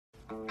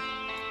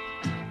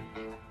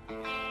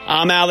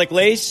I'm Alec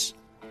Lace.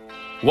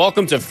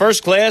 Welcome to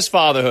First Class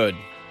Fatherhood.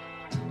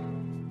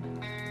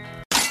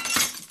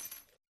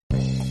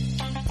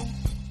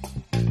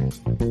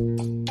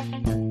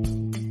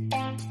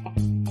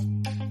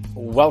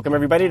 Welcome,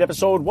 everybody, to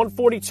episode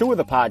 142 of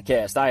the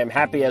podcast. I am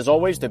happy, as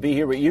always, to be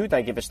here with you.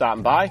 Thank you for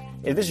stopping by.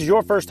 If this is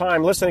your first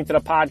time listening to the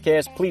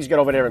podcast, please get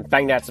over there and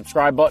bang that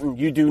subscribe button.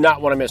 You do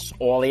not want to miss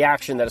all the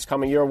action that is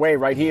coming your way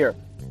right here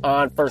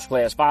on First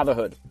Class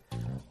Fatherhood.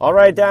 All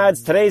right,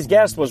 dads, today's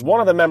guest was one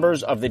of the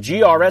members of the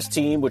GRS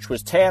team, which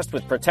was tasked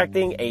with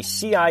protecting a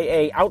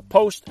CIA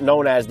outpost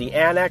known as the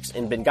Annex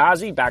in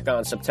Benghazi back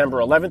on September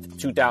 11th,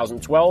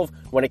 2012,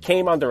 when it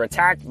came under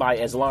attack by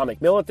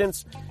Islamic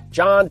militants.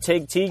 John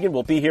Tig Teagan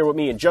will be here with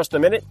me in just a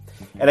minute.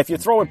 And if you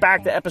throw it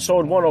back to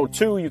episode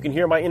 102, you can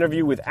hear my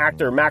interview with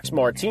actor Max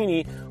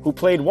Martini, who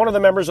played one of the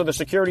members of the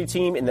security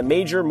team in the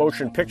major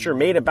motion picture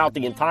made about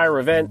the entire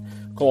event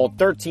called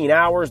 13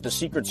 Hours, The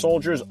Secret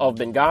Soldiers of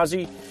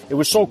Benghazi. It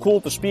was so cool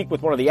to speak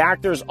with one of the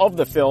actors of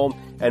the film,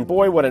 and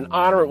boy, what an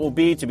honor it will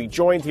be to be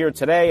joined here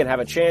today and have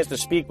a chance to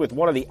speak with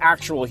one of the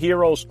actual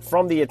heroes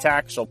from the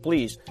attack, so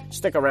please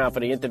stick around for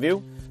the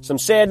interview. Some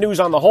sad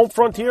news on the home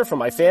front here from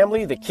my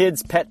family. The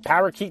kids' pet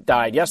parakeet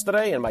died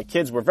yesterday, and my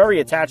kids were very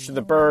attached to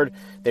the bird.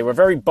 They were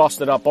very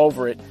busted up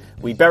over it.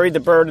 We buried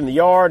the bird in the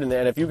yard, and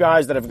if you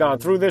guys that have gone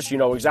through this, you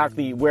know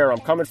exactly where I'm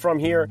coming from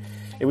here.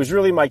 It was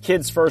really my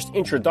kids' first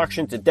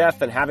introduction to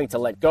death and having to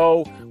let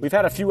go. We've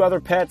had a few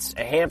other pets,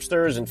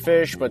 hamsters and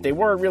fish, but they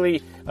weren't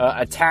really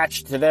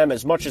attached to them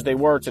as much as they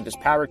were to this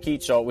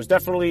parakeet, so it was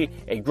definitely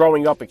a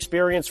growing up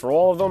experience for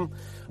all of them.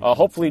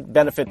 Hopefully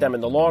benefit them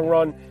in the long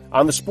run.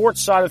 On the sports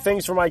side of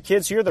things for my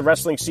kids here, the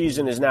wrestling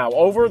season is now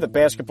over. The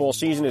basketball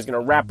season is going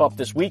to wrap up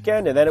this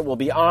weekend, and then it will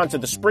be on to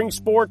the spring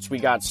sports. We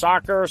got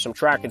soccer, some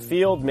track and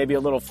field, maybe a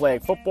little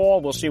flag football.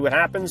 We'll see what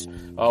happens.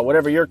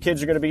 Whatever your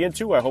kids are going to be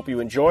into, I hope you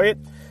enjoy it.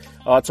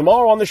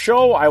 Tomorrow on the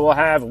show, I will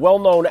have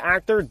well-known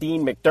actor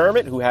Dean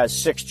McDermott, who has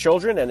 6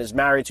 children and is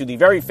married to the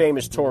very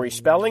famous Tori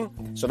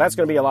Spelling. So that's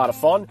going to be a lot of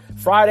fun.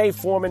 Friday,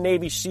 former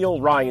Navy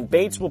SEAL Ryan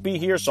Bates will be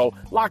here. So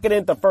lock it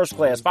into First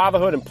Class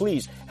Fatherhood, and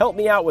please help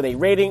me out with a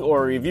rating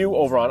or a review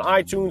over on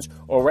iTunes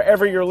or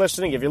wherever you're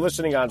listening. If you're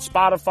listening on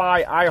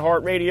Spotify,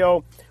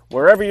 iHeartRadio,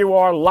 wherever you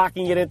are,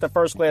 locking it into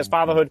First Class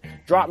Fatherhood,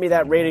 drop me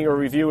that rating or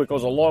review. It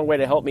goes a long way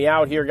to help me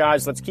out here,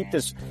 guys. Let's keep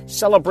this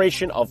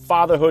celebration of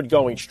fatherhood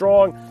going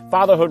strong.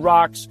 Fatherhood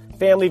rocks,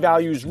 family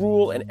values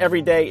rule, and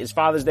every day is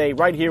Father's Day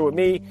right here with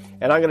me.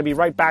 And I'm going to be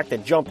right back to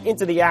jump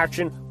into the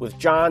action with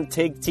John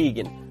Tig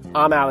Teagan.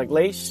 I'm Alec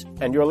Lace,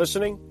 and you're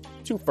listening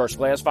to First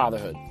Class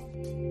Fatherhood.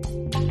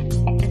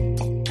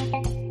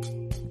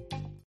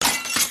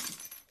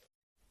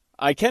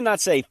 I cannot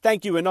say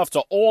thank you enough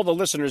to all the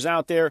listeners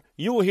out there.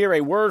 You will hear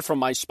a word from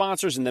my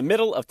sponsors in the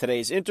middle of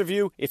today's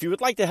interview. If you would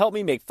like to help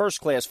me make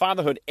First Class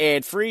Fatherhood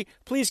ad-free,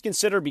 please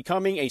consider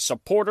becoming a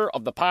supporter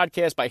of the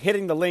podcast by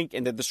hitting the link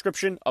in the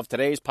description of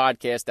today's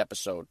podcast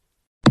episode.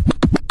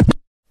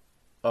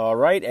 All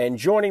right, and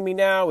joining me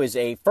now is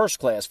a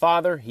first-class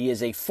father. He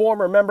is a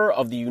former member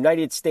of the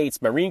United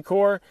States Marine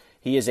Corps.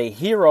 He is a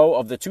hero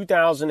of the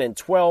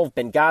 2012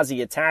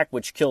 Benghazi attack,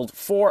 which killed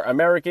 4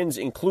 Americans,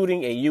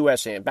 including a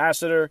U.S.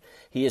 ambassador.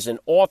 He is an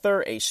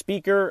author, a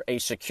speaker, a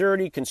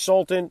security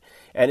consultant,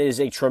 and it is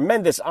a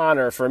tremendous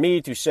honor for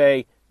me to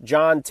say,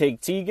 John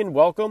Tig Teagan,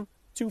 welcome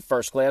to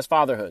First Class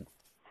Fatherhood.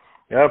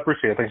 Yeah, I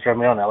appreciate it. Thanks for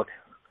having me on, Alec.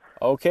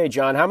 Okay,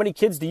 John, how many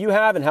kids do you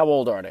have, and how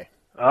old are they?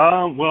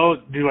 Well,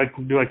 do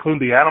I include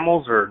the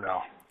animals or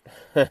no?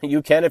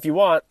 You can if you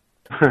want.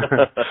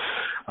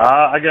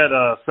 I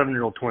got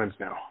 7-year-old twins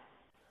now.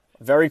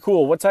 Very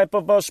cool. What type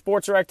of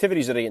sports or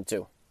activities are they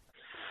into?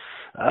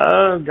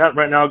 Got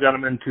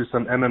them into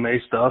some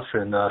MMA stuff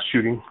and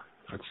shooting.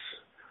 That's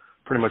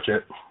pretty much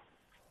it.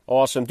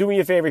 Awesome. Do me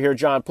a favor here,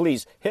 John.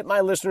 Please hit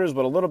my listeners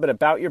with a little bit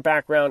about your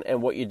background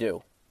and what you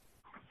do.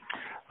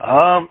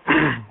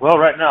 Well,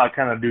 right now I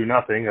kind of do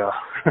nothing.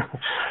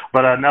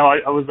 But no,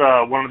 I was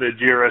one of the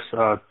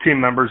GRS team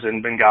members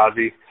in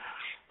Benghazi.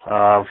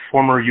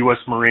 Former U.S.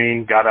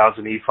 Marine, got out as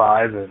an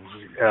E5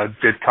 and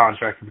did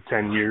contracted for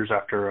 10 years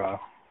after I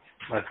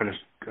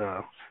finished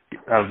out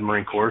of the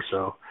Marine Corps.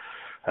 So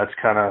that's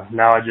kind of,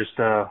 now I just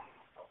I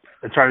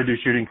try to do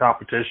shooting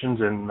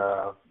competitions and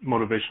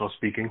motivational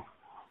speaking.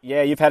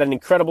 Yeah, you've had an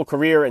incredible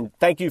career, and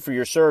thank you for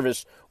your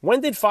service.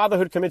 When did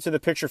fatherhood come into the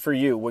picture for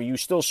you? Were you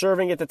still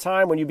serving at the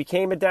time when you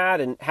became a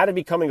dad, and how did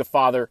becoming a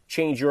father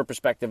change your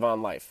perspective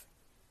on life?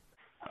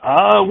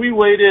 We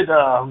waited,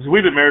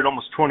 we've been married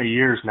almost 20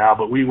 years now,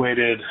 but we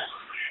waited,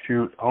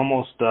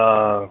 almost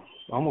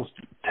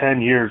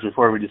 10 years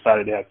before we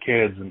decided to have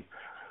kids. And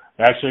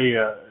actually,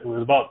 it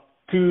was about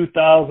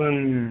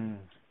 2010,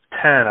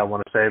 I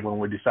want to say, when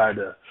we decided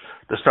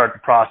to start the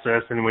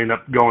process, and we ended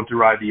up going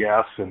through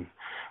IVF. And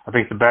I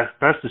think the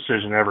best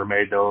decision I ever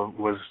made, though,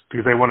 was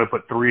because they wanted to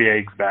put 3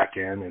 eggs back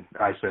in, and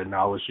I said,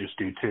 no, let's just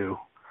do 2.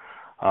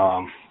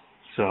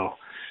 So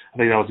I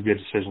think that was a good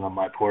decision on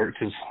my part,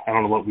 because I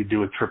don't know what we do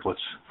with triplets.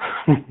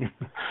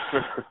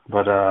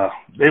 But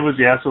it was,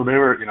 yeah, so they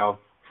were,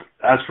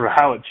 as for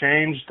how it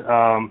changed,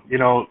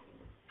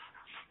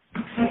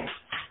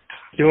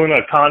 doing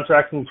a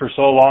contracting for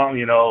so long,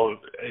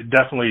 it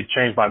definitely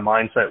changed my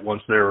mindset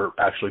once they were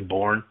actually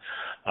born.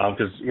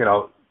 Because,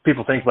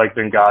 people think like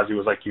Benghazi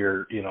was like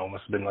your,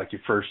 must have been like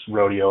your first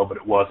rodeo, but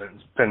it wasn't.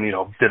 It's been,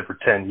 did it for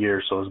 10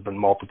 years, so there's been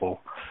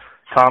multiple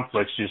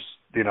conflicts. Just,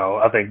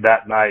 I think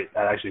that night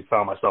I actually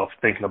found myself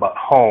thinking about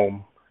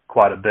home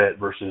quite a bit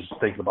versus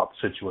thinking about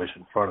the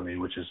situation in front of me,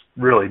 which is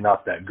really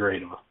not that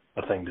great of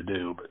a thing to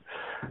do. But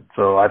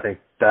so I think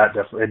that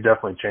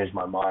definitely changed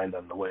my mind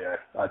on the way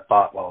I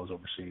thought while I was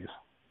overseas.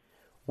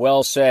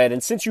 Well said.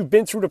 And since you've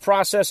been through the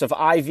process of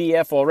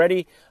IVF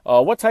already,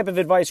 what type of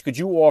advice could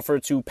you offer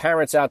to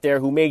parents out there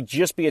who may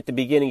just be at the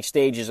beginning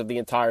stages of the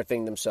entire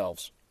thing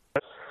themselves?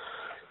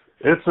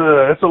 It's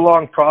a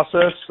long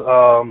process.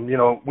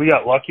 We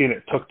got lucky and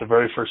it took the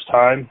very first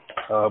time,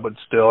 but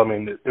still, I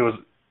mean, it was.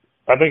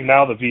 I think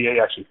now the VA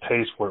actually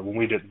pays for it. When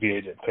we did, the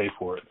VA didn't pay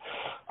for it.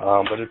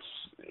 But it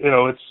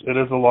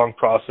is a long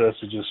process.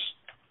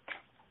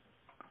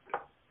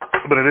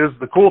 But it is,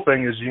 the cool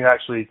thing is you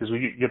actually, because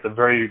we get the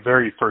very,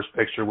 very first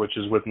picture, which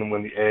is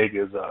when the egg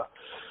is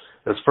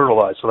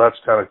fertilized. So that's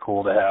kind of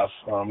cool to have.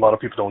 A lot of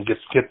people don't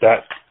get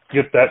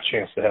that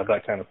chance to have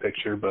that kind of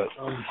picture. But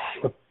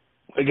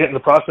again, the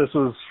process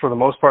was for the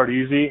most part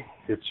easy.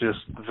 It's just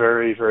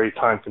very, very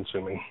time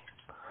consuming.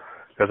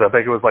 Because I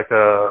think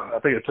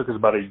it took us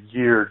about a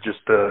year just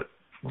to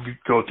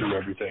go through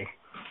everything.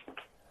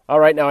 All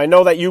right, now I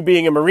know that you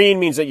being a Marine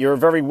means that you're a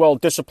very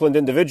well-disciplined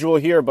individual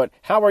here, but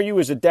how are you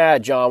as a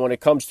dad, John, when it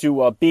comes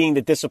to being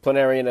the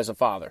disciplinarian as a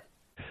father?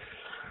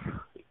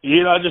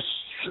 You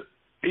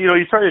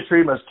try to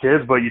treat them as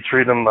kids, but you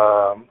treat them,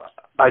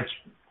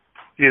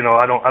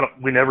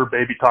 we never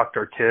baby talked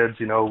our kids,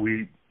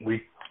 we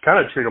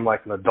kind of treat them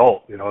like an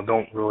adult,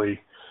 don't really,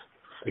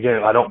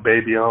 again, I don't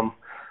baby them.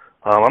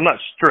 I'm not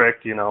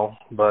strict,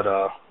 but,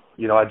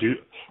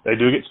 they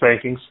do get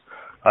spankings.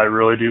 I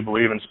really do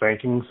believe in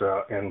spankings,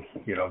 and,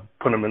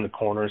 putting them in the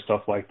corner and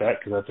stuff like that,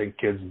 because I think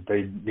kids,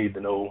 they need to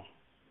know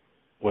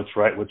what's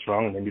right, what's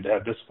wrong, and they need to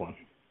have discipline.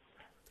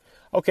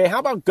 Okay, how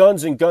about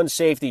guns and gun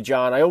safety,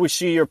 John? I always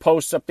see your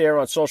posts up there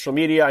on social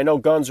media. I know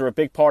guns are a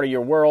big part of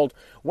your world.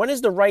 When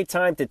is the right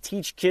time to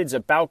teach kids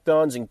about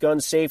guns and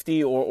gun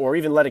safety, or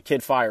even let a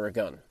kid fire a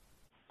gun?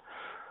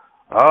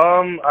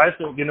 I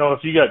think,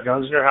 if you got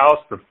guns in your house,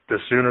 the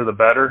sooner the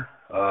better,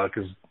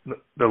 because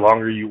the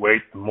longer you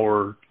wait, the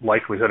more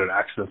likelihood an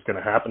accident's going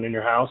to happen in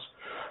your house.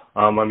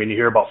 You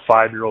hear about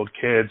 5-year-old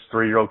kids,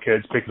 3-year-old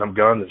kids picking up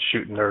guns and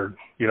shooting their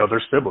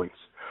siblings.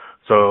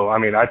 So,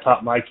 I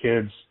taught my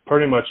kids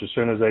pretty much as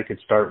soon as they could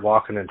start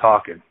walking and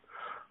talking.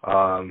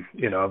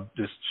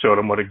 Just showed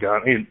them what a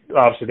gun.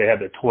 Obviously, they had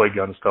their toy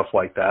gun and stuff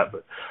like that,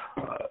 but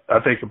I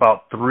think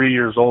about 3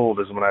 years old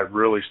is when I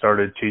really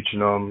started teaching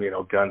them,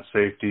 gun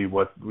safety,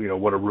 what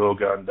a real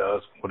gun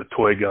does, what a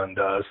toy gun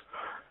does.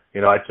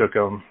 I took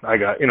them. I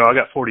got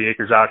 40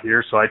 acres out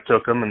here, so I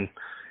took them and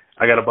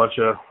I got a bunch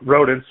of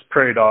rodents,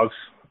 prairie dogs,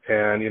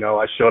 and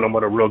I showed them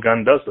what a real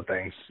gun does to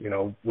things.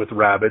 With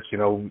rabbits,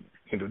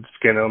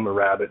 skin them, a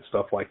rabbit,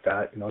 stuff like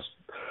that.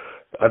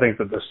 I think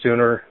that the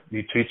sooner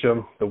you teach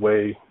them,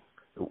 the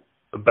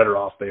better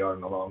off they are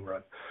in the long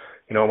run.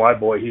 My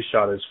boy, he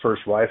shot his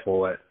first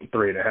rifle at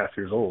 3.5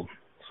 years old.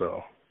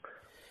 So.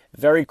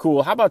 Very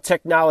cool. How about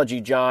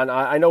technology, John?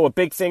 I know a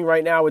big thing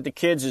right now with the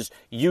kids is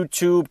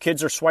YouTube.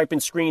 Kids are swiping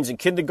screens in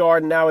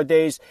kindergarten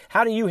nowadays.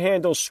 How do you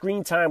handle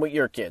screen time with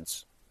your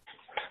kids?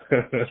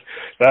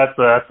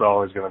 That's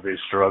always going to be a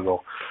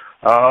struggle.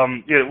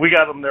 We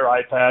got them their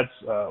iPads.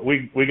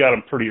 We got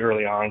them pretty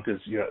early on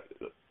because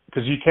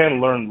you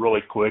can learn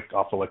really quick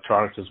off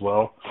electronics as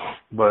well,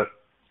 but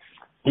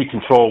you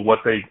control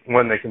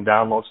when they can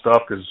download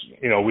stuff because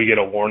we get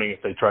a warning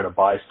if they try to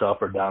buy stuff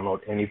or download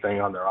anything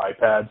on their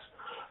iPads.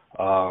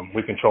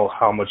 We control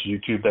how much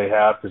YouTube they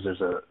have because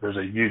there's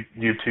a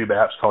YouTube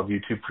app called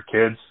YouTube for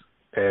Kids,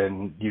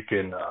 and you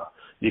can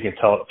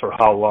tell it for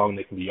how long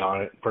they can be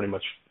on it, pretty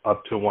much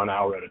up to 1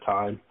 hour at a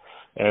time,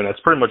 and that's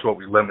pretty much what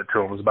we limit to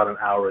them. It's about an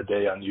hour a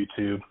day on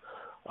YouTube.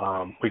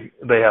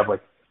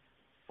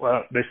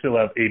 They still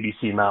have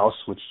ABC Mouse,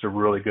 which is a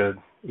really good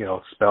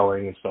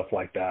spelling and stuff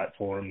like that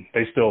for them.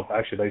 They still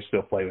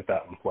play with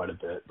that one quite a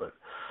bit, but.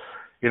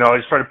 I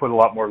just try to put a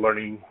lot more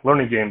learning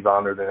games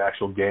on there than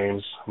actual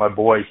games. My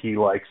boy, he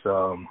likes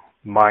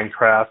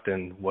Minecraft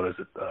and what is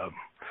it?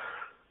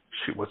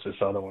 What's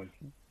this other one?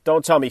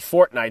 Don't tell me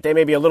Fortnite. They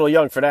may be a little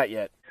young for that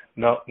yet.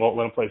 No, won't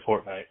let him play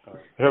Fortnite.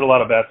 I heard a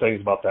lot of bad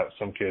things about that with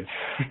some kids.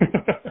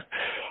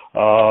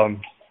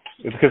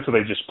 It's because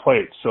they just play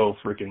it so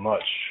freaking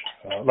much.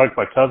 Like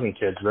my cousin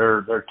kids,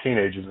 they're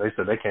teenagers. They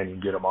said they can't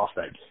even get them off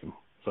that game.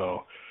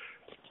 So,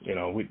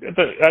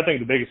 I think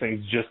the biggest thing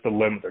is just to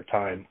limit their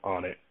time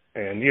on it.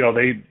 And,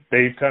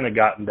 they've kind of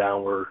gotten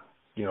down where,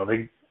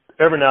 they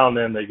every now and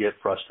then they get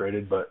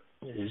frustrated, but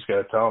you just got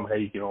to tell them, hey,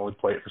 you can only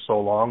play it for so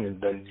long, and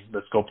then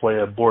let's go play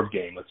a board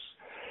game.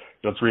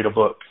 Let's read a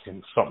book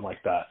and something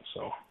like that.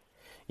 So,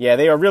 Yeah,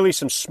 they are really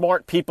some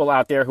smart people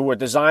out there who are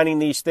designing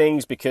these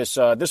things because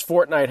this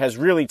Fortnite has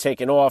really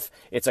taken off.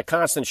 It's a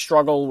constant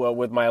struggle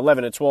with my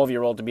 11 and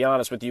 12-year-old, to be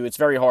honest with you. It's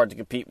very hard to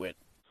compete with.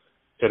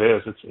 It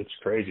is. It's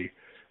crazy.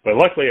 But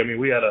luckily, I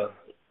mean,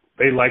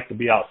 they like to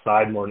be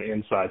outside more than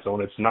inside. So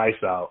when it's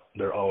nice out,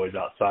 they're always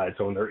outside.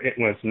 So when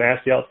it's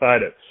nasty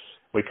outside,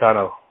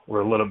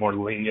 we're a little more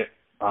lenient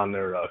on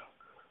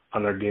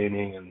their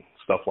gaming and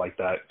stuff like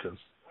that, because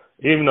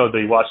even though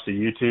they watch the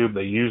YouTube,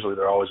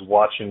 they're always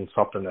watching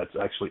something that's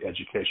actually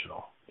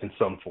educational in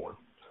some form.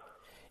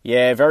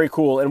 Yeah, very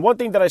cool. And one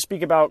thing that I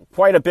speak about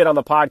quite a bit on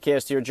the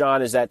podcast here,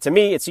 John, is that to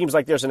me it seems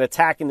like there's an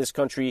attack in this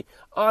country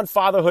on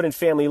fatherhood and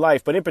family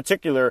life, but in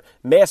particular,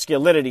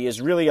 masculinity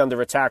is really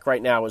under attack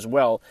right now as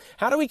well.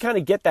 How do we kind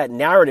of get that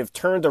narrative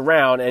turned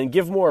around and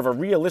give more of a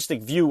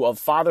realistic view of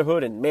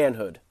fatherhood and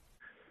manhood?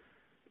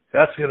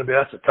 That's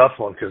a tough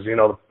one, because,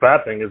 the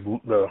bad thing is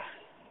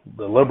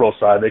the liberal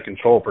side, they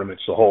control pretty much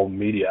the whole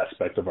media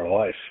aspect of our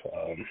life.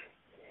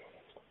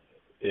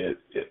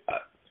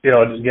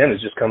 Again,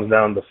 it just comes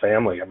down to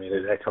family. I mean,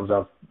 it comes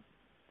down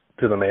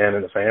to the man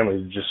and the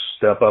family to just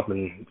step up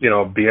and,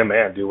 be a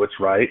man, do what's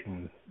right,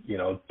 and,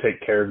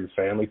 take care of your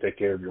family, take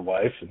care of your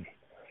wife, and,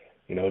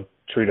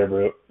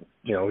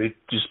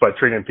 just by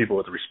treating people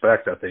with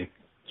respect, I think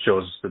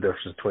shows the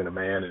difference between a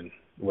man and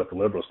what the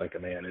liberals think a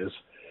man is.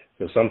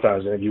 Because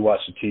sometimes if you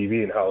watch the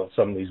TV and how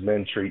some of these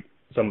men treat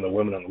some of the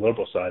women on the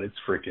liberal side, it's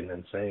freaking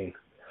insane.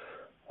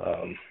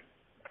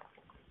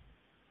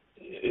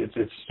 It's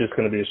just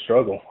going to be a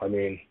struggle. I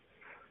mean,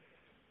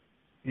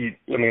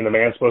 the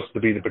man's supposed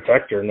to be the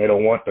protector, and they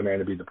don't want the man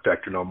to be the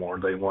protector no more.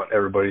 They want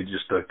everybody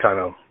just to kind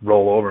of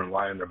roll over and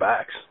lie on their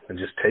backs and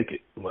just take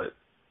it. But,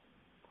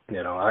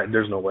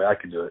 there's no way I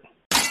could do it.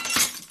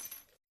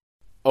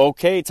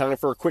 Okay, time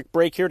for a quick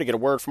break here to get a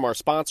word from our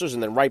sponsors,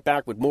 and then right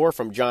back with more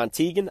from John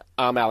Teagan.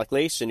 I'm Alec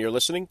Lace, and you're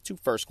listening to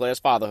First Class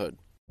Fatherhood.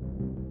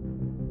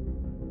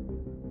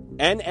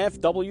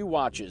 NFW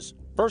Watches.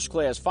 First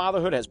Class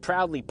Fatherhood has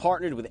proudly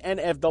partnered with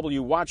NFW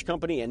Watch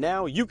Company, and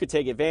now you could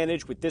take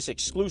advantage with this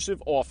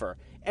exclusive offer.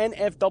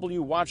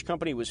 NFW Watch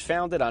Company was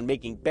founded on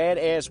making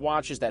badass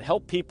watches that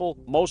help people,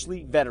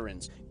 mostly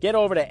veterans. Get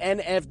over to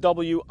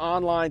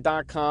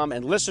nfwonline.com,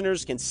 and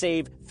listeners can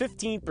save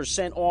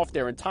 15% off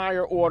their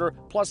entire order,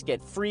 plus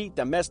get free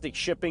domestic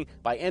shipping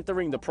by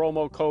entering the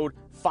promo code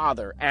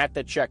FATHER at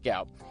the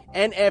checkout.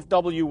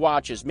 NFW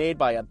Watches, made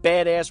by a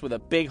badass with a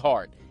big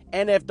heart.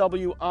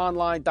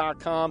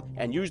 nfwonline.com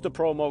and use the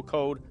promo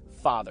code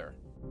FATHER.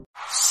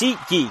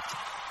 SeatGeek.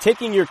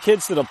 Taking your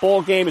kids to the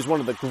ball game is one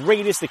of the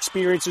greatest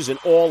experiences in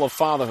all of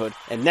fatherhood.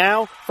 And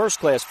now, First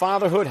Class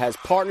Fatherhood has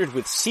partnered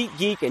with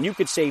SeatGeek, and you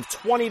could save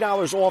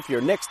 $20 off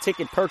your next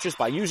ticket purchase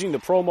by using the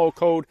promo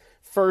code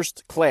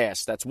First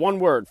Class. That's one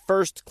word,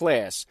 First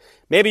Class.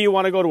 Maybe you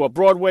want to go to a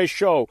Broadway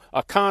show,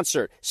 a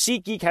concert.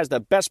 SeatGeek has the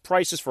best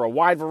prices for a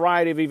wide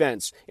variety of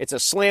events. It's a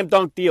slam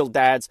dunk deal,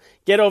 dads.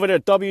 Get over to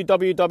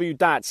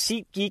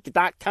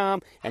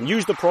www.seatgeek.com and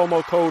use the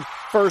promo code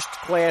First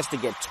Class to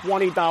get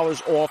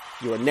 $20 off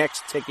your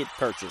next ticket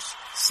purchase.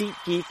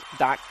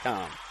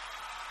 SeatGeek.com.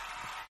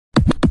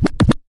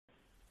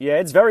 Yeah,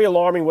 it's very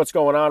alarming what's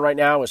going on right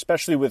now,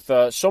 especially with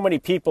so many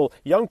people,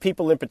 young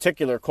people in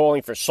particular,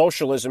 calling for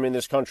socialism in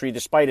this country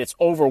despite its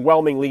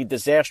overwhelmingly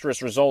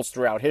disastrous results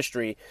throughout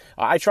history.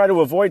 I try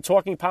to avoid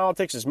talking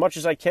politics as much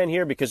as I can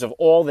here because of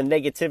all the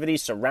negativity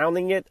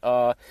surrounding it.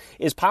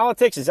 Is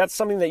that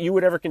something that you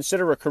would ever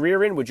consider a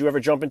career in? Would you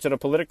ever jump into the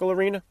political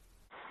arena?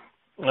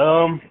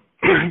 I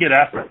get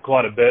asked that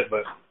quite a bit,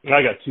 but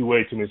I got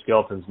way too many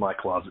skeletons in my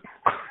closet.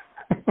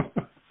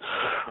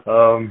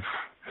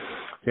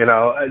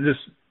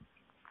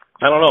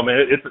 I don't know,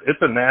 man.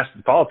 It's a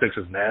nasty. Politics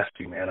is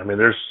nasty, man. I mean,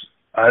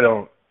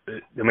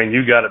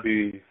 you got to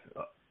be.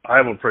 I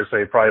would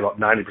say probably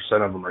about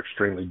 90% of them are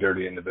extremely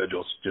dirty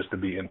individuals just to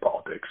be in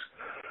politics.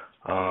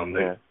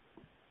 I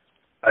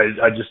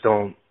just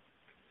don't.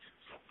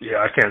 Yeah,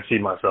 I can't see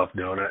myself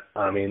doing it.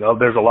 I mean,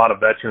 there's a lot of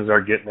veterans that are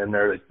getting in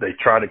there. They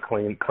try to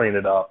clean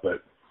it up,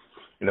 but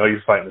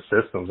you're fighting the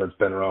systems that's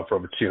been around for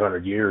over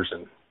 200 years,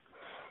 and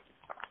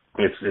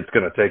it's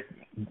going to take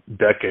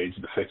decades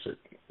to fix it.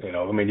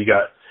 You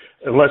got.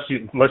 Unless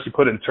you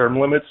put in term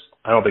limits,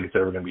 I don't think it's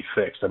ever going to be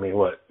fixed. I mean,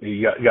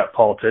 you got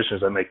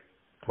politicians that make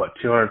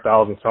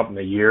 $200,000 something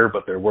a year,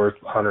 but they're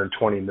worth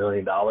 $120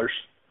 million.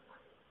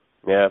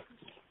 Yeah.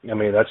 I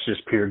mean, that's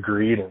just pure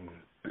greed, and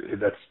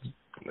it's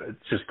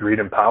just greed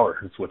and power.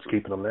 It's what's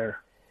keeping them there.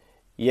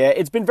 Yeah,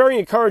 it's been very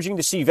encouraging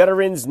to see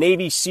veterans,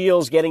 Navy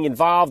SEALs getting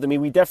involved. I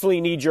mean, we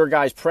definitely need your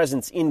guys'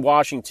 presence in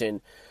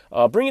Washington.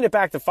 Bringing it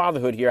back to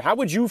fatherhood here, how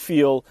would you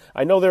feel,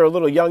 I know they're a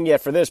little young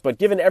yet for this, but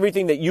given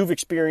everything that you've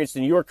experienced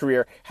in your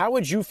career, how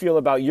would you feel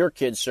about your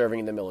kids serving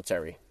in the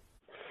military?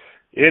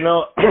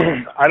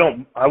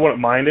 I wouldn't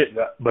mind it,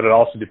 but it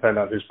also depends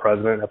on who's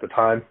president at the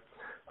time,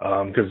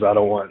 because I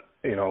don't want,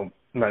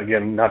 not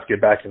to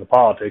get back into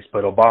politics,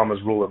 but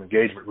Obama's rule of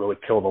engagement really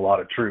killed a lot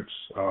of troops.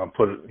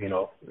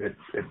 It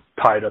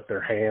tied up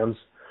their hands.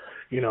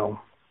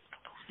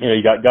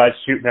 you got guys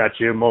shooting at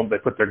you. The moment they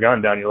put their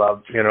gun down, you're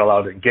not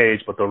allowed to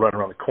engage, but they'll run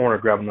around the corner,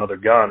 grab another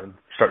gun, and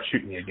start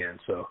shooting you again.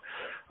 So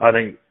I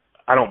think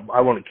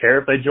I wouldn't care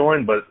if they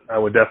joined, but I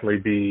would definitely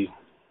be,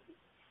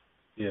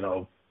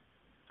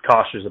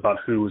 cautious about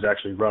who was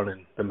actually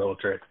running the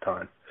military at the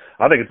time.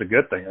 I think it's a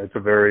good thing. It's a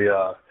very,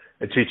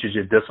 it teaches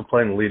you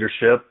discipline and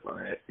leadership,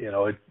 and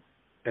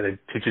it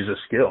teaches you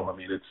skill. I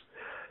mean,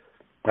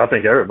 I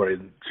think everybody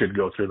should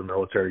go through the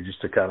military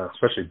just to kind of,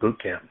 especially boot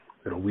camp.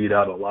 It'll weed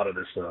out a lot of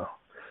this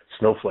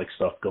snowflake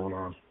stuff going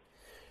on.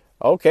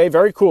 Okay,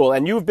 very cool.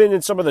 And you've been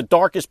in some of the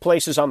darkest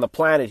places on the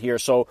planet here.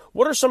 So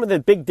what are some of the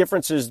big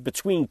differences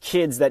between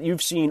kids that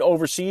you've seen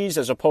overseas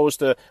as opposed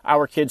to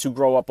our kids who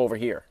grow up over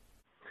here?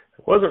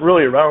 I wasn't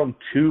really around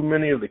too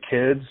many of the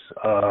kids.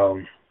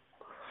 I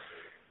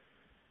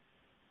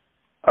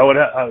would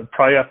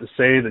probably have to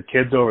say the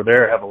kids over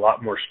there have a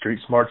lot more street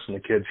smarts than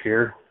the kids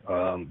here,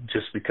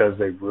 just because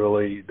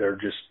they're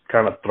just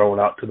kind of thrown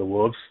out to the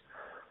wolves.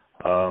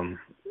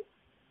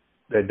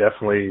 They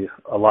definitely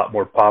a lot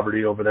more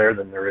poverty over there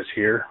than there is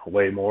here,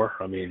 way more.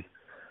 I mean,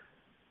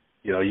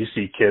 you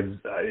see kids.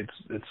 I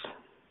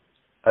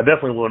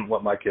definitely wouldn't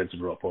want my kids to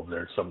grow up over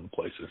there in some of the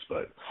places,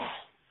 but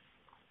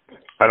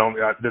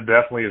it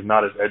definitely is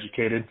not as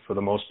educated for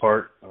the most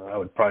part. I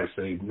would probably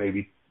say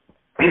maybe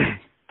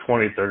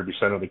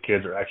 20-30% of the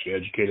kids are actually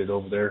educated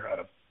over there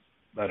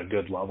at a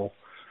good level.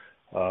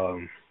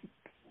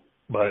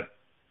 But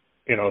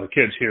the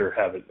kids here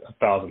have it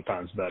 1,000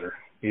 times better,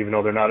 even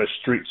though they're not as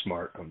street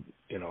smart,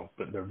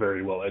 but they're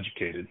very well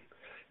educated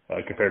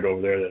compared to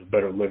over there. They have a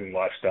better living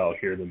lifestyle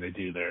here than they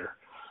do there.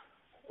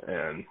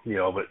 And,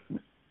 but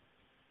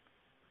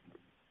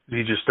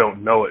you just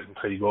don't know it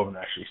until you go over and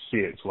actually see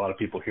it. So a lot of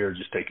people here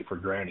just take it for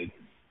granted.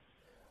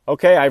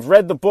 Okay, I've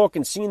read the book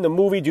and seen the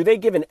movie. Do they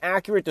give an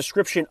accurate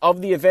description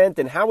of the event?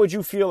 And how would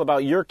you feel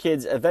about your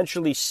kids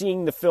eventually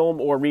seeing the film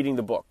or reading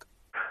the book?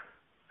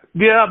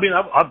 Yeah, I mean,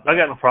 I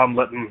got no problem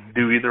letting them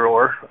do either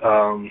or.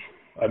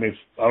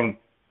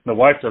 The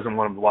wife doesn't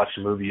want them to watch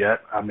the movie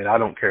yet. I mean, I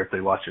don't care if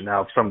they watch it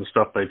now. Some of the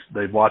stuff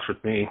they've watched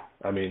with me,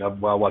 I mean, I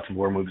watch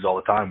war movies all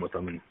the time with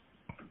them. And,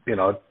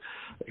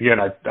 again,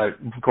 I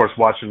of course,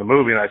 watching the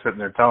movie, and I sit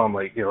there and tell them,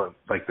 like,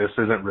 this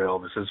isn't real,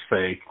 this is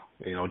fake,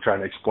 trying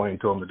to explain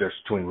to them the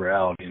difference between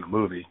reality and a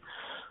movie.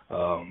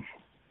 But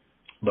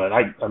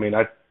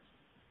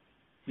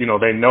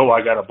they know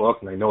I got a book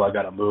and they know I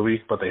got a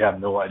movie, but they have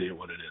no idea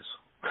what it is.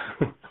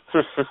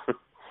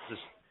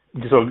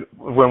 So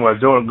when I was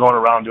going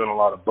around doing a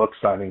lot of book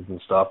signings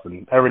and stuff,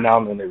 and every now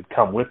and then they would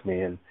come with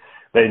me, and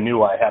they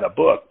knew I had a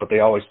book, but they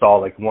always saw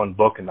like one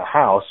book in the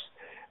house.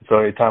 So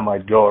every time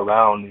I'd go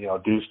around,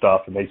 do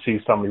stuff, and they'd see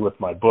somebody with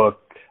my book,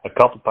 a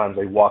couple of times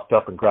they walked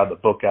up and grabbed the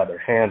book out of their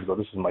hands and go,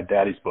 "This is my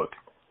daddy's book."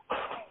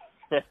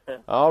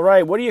 All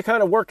right. What are you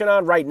kind of working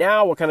on right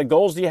now? What kind of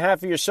goals do you have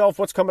for yourself?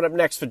 What's coming up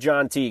next for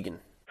John Teagan?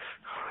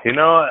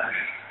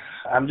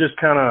 I'm just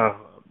kind of,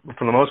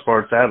 for the most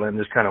part, sadly, I'm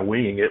just kind of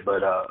winging it.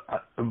 But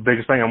the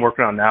biggest thing I'm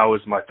working on now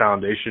is my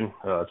foundation.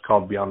 It's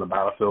called Beyond the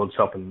Battlefield. It's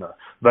helping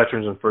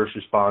veterans and first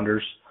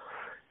responders.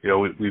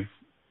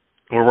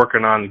 We're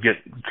working on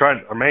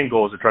our main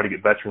goal is to try to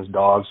get veterans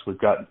dogs. We've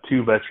got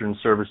 2 veteran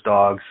service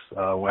dogs.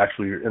 We're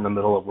actually in the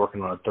middle of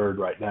working on a 3rd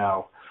right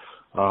now.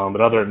 But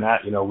other than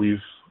that,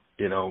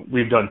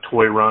 we've done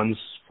toy runs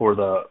for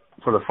the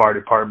fire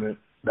department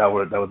that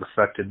was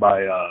affected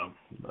by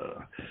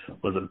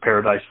was it the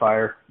Paradise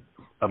Fire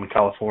up in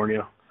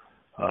California.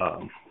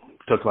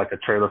 Took like a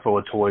trailer full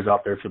of toys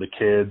out there for the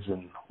kids,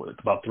 and with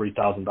about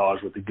 $3,000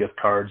 worth of gift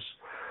cards.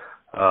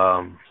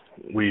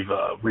 We've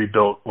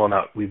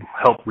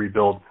helped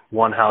rebuild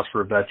one house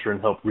for a veteran,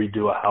 helped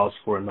redo a house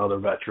for another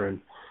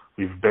veteran.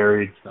 We've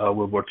buried a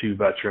World War II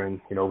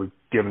veteran. We've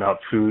given out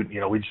food.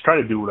 We just try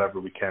to do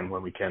whatever we can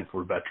when we can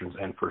for veterans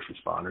and first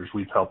responders.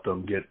 We've helped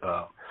them get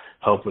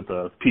help with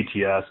the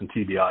PTS and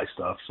TBI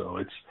stuff. So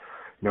it's,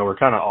 we're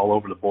kind of all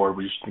over the board.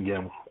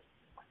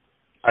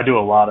 I do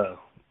a lot of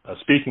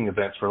speaking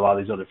events for a lot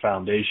of these other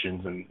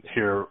foundations, and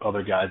hear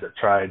other guys that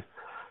tried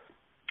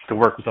to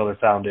work with other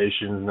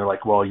foundations, and they're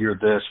like, "Well, you're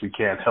this, we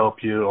can't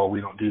help you. Oh, we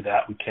don't do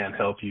that, we can't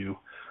help you."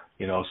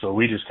 So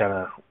we just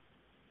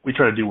we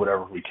try to do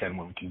whatever we can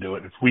when we can do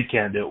it. If we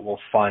can't do it, we'll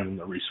find them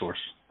the resource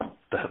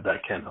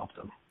that can help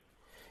them.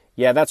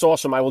 Yeah, that's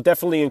awesome. I will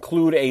definitely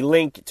include a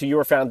link to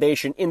your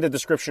foundation in the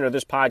description of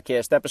this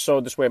podcast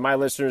episode. This way my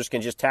listeners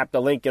can just tap the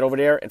link, get over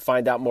there, and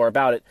find out more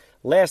about it.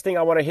 Last thing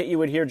I want to hit you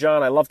with here,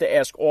 John, I love to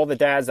ask all the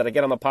dads that I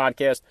get on the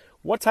podcast,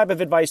 what type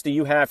of advice do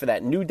you have for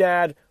that new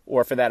dad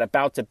or for that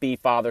about-to-be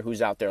father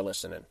who's out there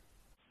listening?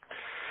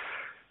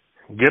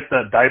 Get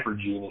that diaper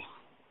genie,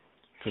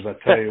 because I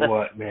tell you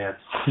what, man.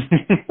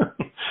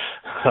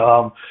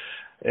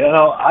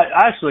 I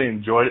actually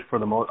enjoyed it for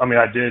the most. I mean,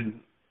 I did.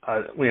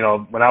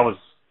 When I was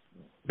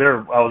there,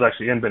 I was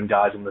actually in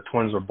Benghazi when the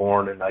twins were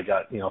born, and I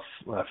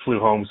flew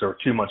home, so they were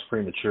 2 months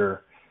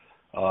premature.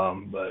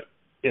 But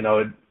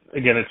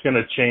again, it's going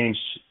to change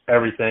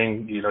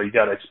everything. You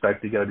got to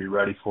expect, you got to be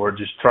ready for it.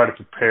 Just try to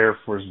prepare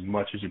for as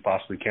much as you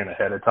possibly can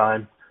ahead of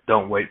time.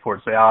 Don't wait for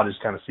it. Say, I'll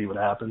just kind of see what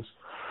happens.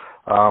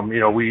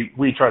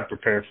 We tried to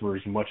prepare for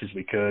as much as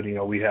we could.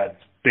 We had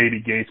baby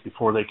gates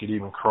before they could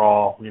even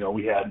crawl.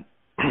 We had,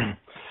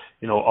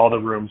 all the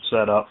rooms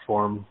set up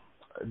for them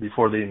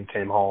before they even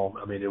came home.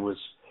 I mean,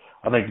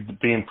 I think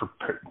being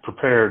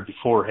prepared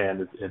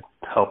beforehand, it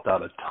helped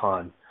out a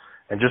ton.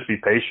 And just be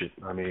patient.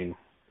 I mean,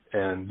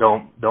 and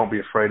don't be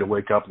afraid to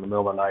wake up in the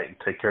middle of the night and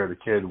take care of the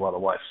kid while the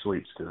wife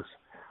sleeps, because,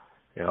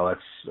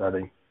 I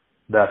think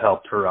that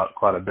helped her out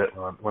quite a bit.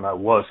 When I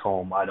was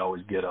home, I'd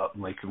always get up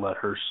and let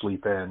her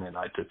sleep in, and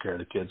I took care of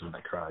the kids when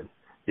they cried,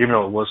 even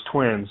though it was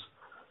twins.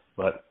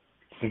 But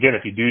again,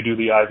 if you do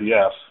the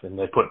IVF and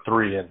they put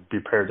 3 in, be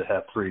prepared to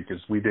have 3,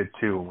 because we did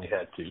 2 and we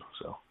had 2.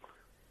 So.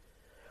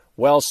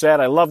 Well said.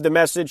 I love the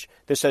message.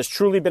 This has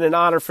truly been an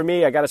honor for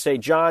me. I got to say,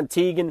 John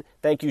Teagan,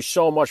 thank you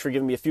so much for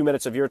giving me a few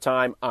minutes of your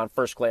time on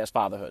First Class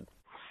Fatherhood.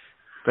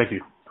 Thank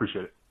you.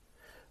 Appreciate it.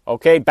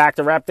 Okay, back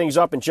to wrap things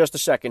up in just a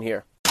second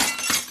here.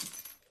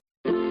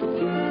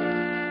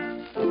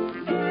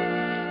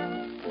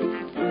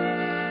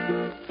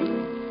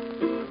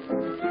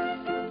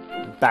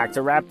 Back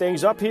to wrap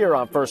things up here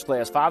on First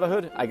Class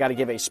Fatherhood. I got to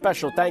give a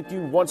special thank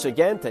you once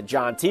again to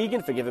John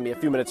Teagan for giving me a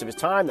few minutes of his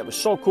time. That was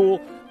so cool.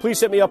 Please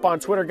hit me up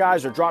on Twitter,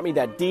 guys, or drop me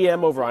that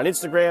DM over on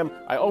Instagram.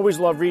 I always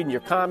love reading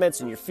your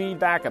comments and your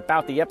feedback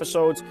about the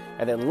episodes.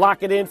 And then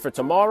lock it in for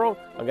tomorrow.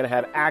 I'm going to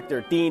have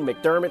actor Dean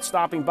McDermott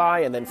stopping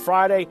by. And then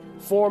Friday,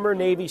 former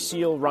Navy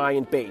SEAL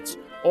Ryan Bates.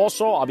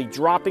 Also, I'll be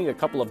dropping a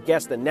couple of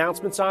guest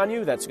announcements on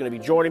you that's going to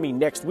be joining me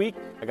next week.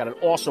 I got an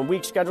awesome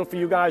week scheduled for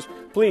you guys.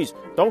 Please,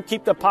 don't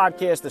keep the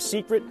podcast a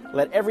secret.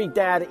 Let every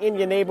dad in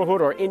your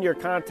neighborhood or in your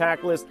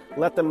contact list,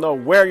 let them know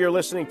where you're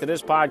listening to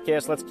this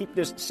podcast. Let's keep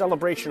this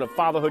celebration of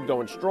fatherhood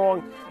going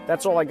strong.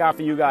 That's all I got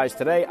for you guys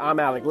today. I'm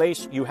Alec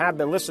Lace. You have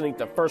been listening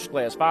to First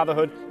Class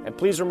Fatherhood. And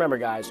please remember,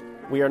 guys,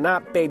 we are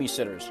not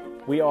babysitters.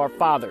 We are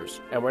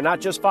fathers. And we're not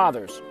just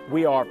fathers.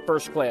 We are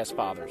first-class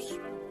fathers.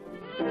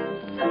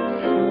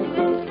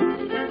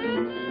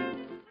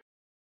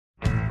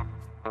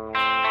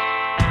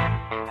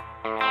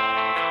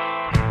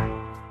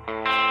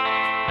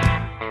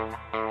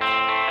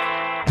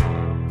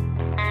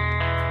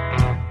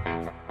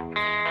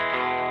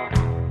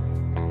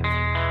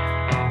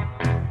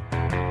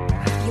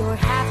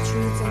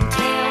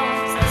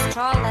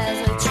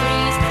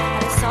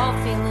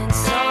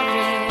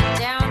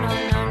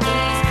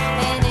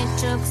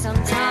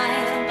 Sometimes